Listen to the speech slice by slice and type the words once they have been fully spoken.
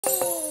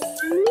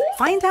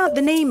Find out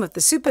the name of the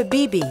Super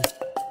BB.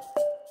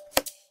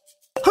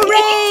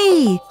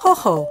 Hooray!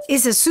 Ho-Ho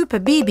is a Super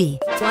BB.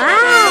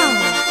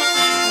 Wow!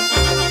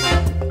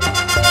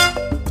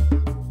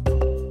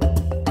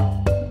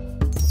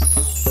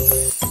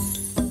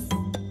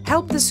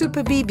 Help the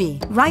Super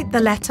BB write the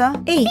letter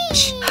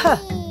H. H.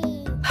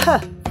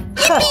 H.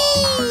 H.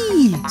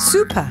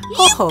 Super.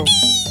 Ho-Ho.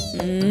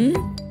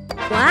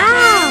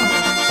 Wow!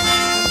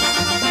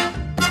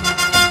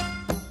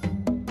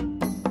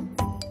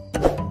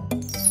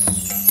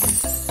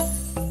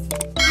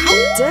 How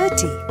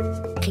dirty.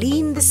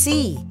 Clean the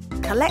sea.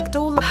 Collect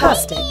all the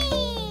plastic.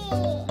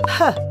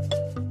 H.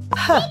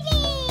 H.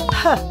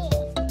 H.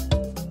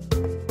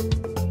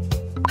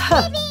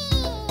 H.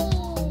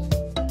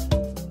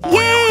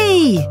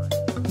 Yay!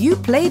 You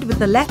played with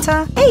the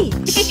letter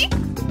H.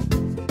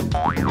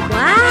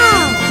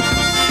 Wow!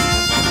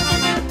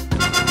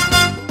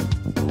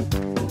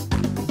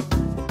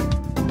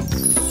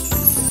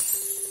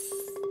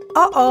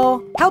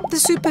 Uh-oh. Help the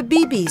Super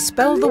BB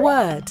spell the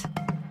word.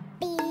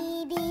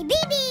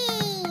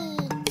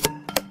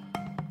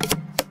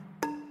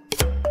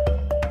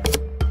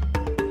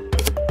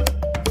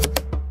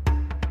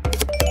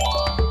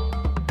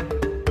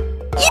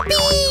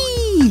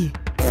 Yippee!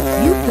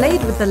 You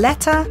played with the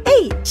letter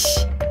H.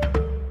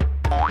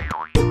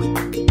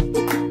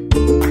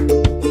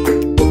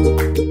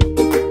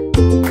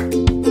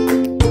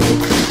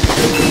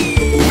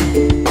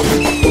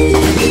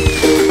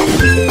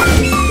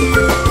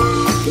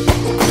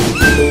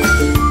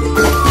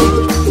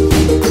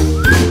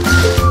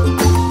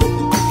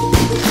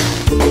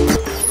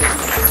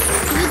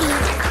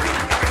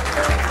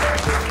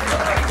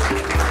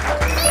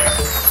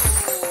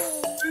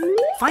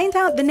 Find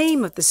out the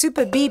name of the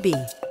Super BB.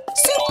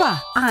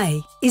 Super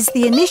I is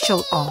the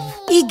initial of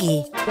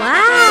Iggy.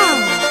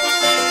 Wow!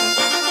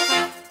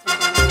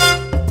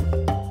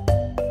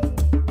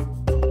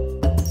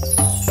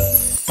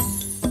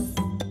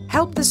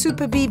 Help the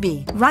Super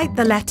BB write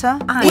the letter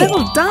I.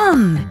 Well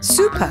done!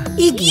 Super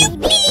Iggy.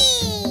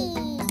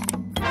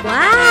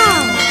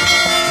 Wow!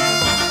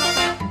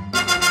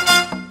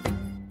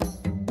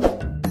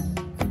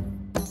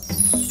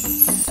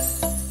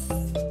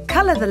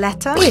 Colour the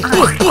letter I.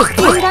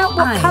 Find out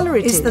what colour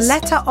it is. The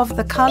letter of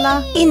the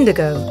colour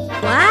indigo.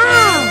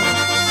 Wow!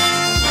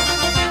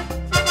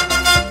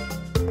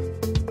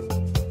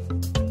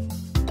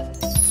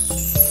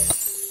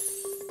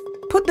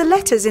 Put the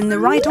letters in the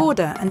right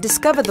order and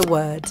discover the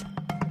word.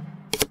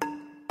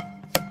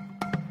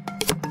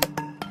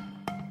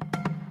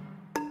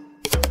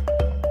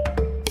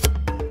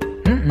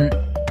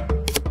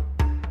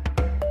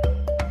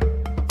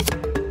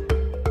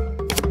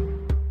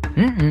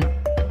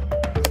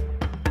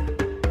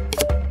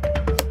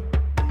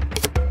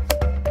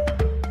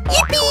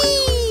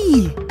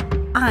 Yippee!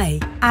 I,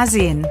 as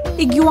in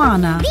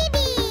iguana.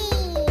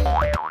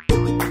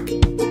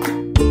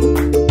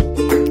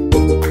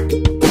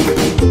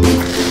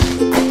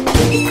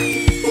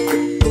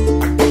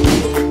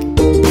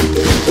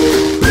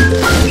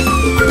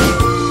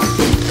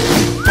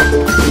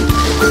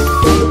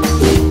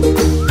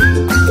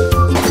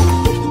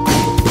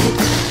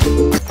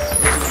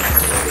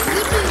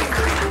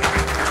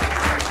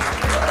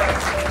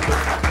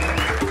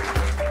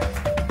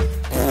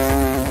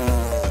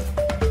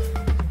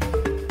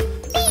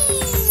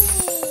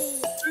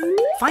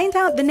 Find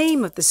out the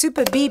name of the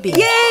Super BB.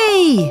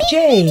 Yay!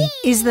 J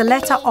is the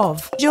letter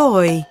of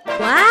joy.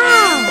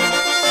 Wow!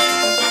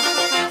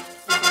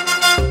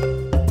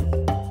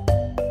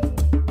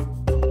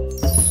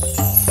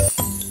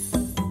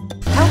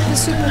 Help the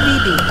Super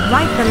BB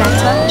write the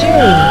letter J.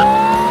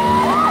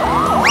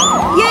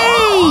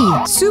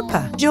 Yay!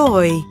 Super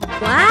joy.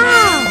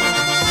 Wow!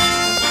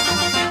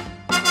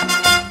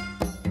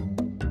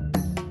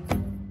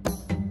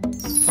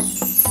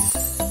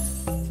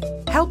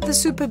 Help the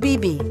Super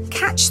BB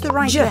catch the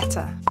right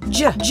letter.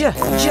 J, J,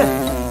 J,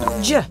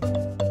 J.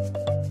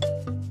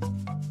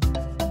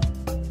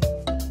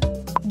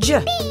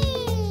 J,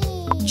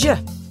 J,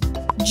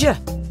 J,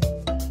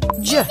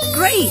 J.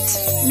 Great!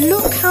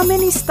 Look how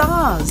many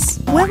stars.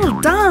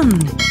 Well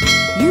done!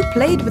 You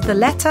played with the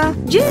letter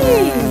J.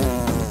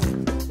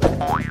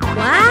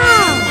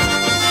 Wow!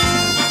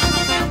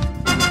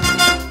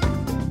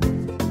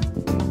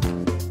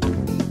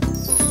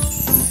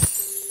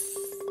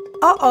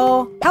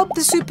 Uh-oh! Help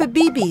the Super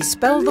BB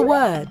spell the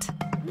word.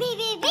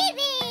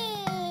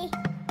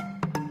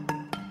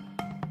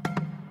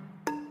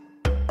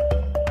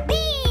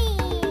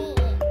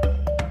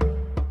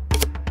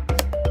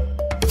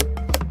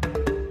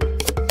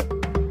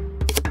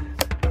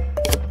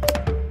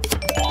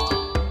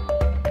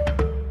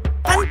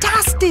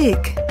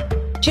 Fantastic!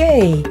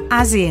 J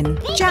as in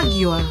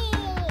jaguar.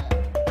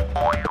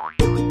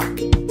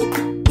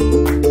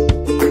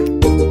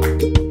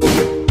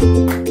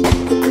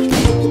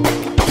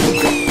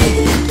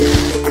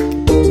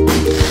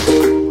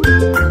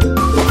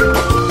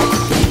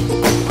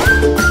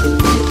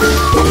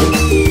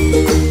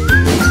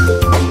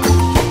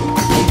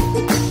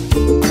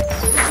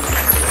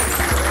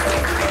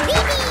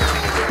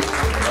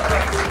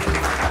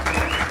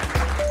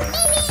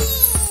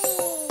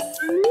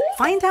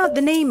 Find out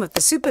the name of the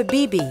Super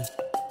BB.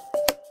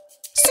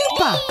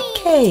 Super!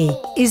 K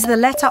is the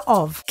letter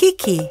of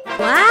Kiki.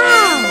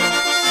 Wow!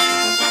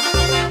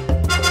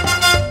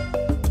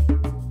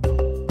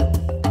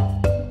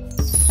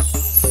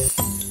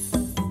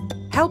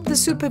 Help the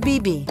Super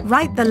BB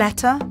write the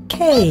letter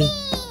K.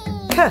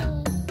 K,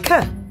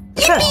 K,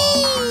 K.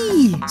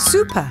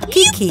 Super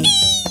Kiki.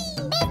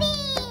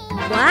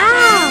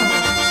 Wow!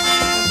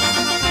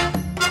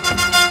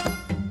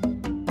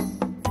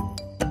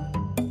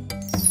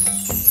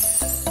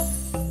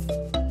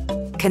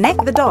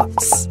 Connect the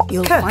dots.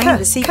 You'll find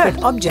the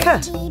secret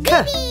object.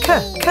 K,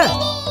 K, K.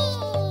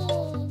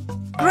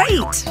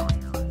 Great!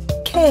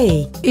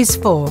 K is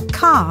for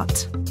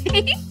cart.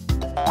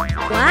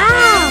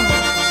 Wow!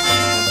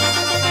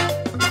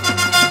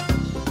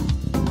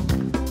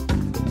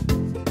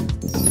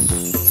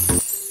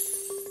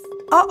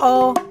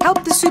 Uh-oh!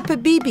 Help the Super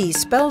BB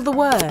spell the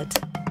word.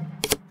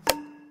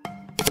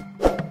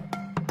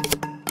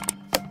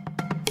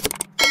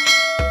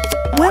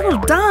 Well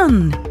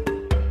done!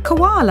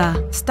 Koala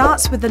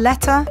starts with the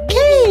letter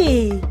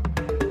K.